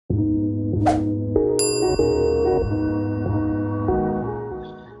Hi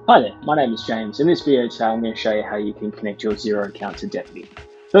there, my name is James. In this video today, I'm going to show you how you can connect your Xero account to Deputy.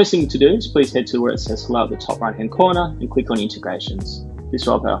 First thing to do is please head to where it says hello at the top right hand corner and click on integrations. This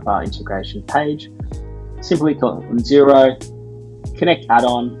will open up our integration page. Simply click on Xero, connect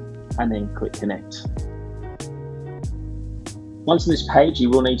add-on, and then click connect. Once on this page,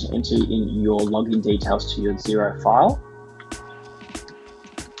 you will need to enter in your login details to your Xero file,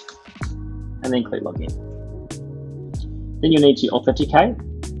 and then click login. Then you'll need to authenticate.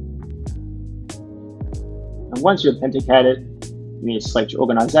 And once you're authenticated, you need to select your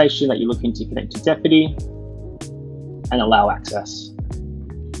organization that you're looking to connect to Deputy and allow access.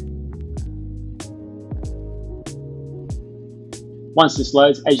 Once this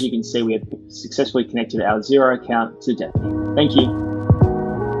loads, as you can see, we have successfully connected our Xero account to Deputy. Thank you.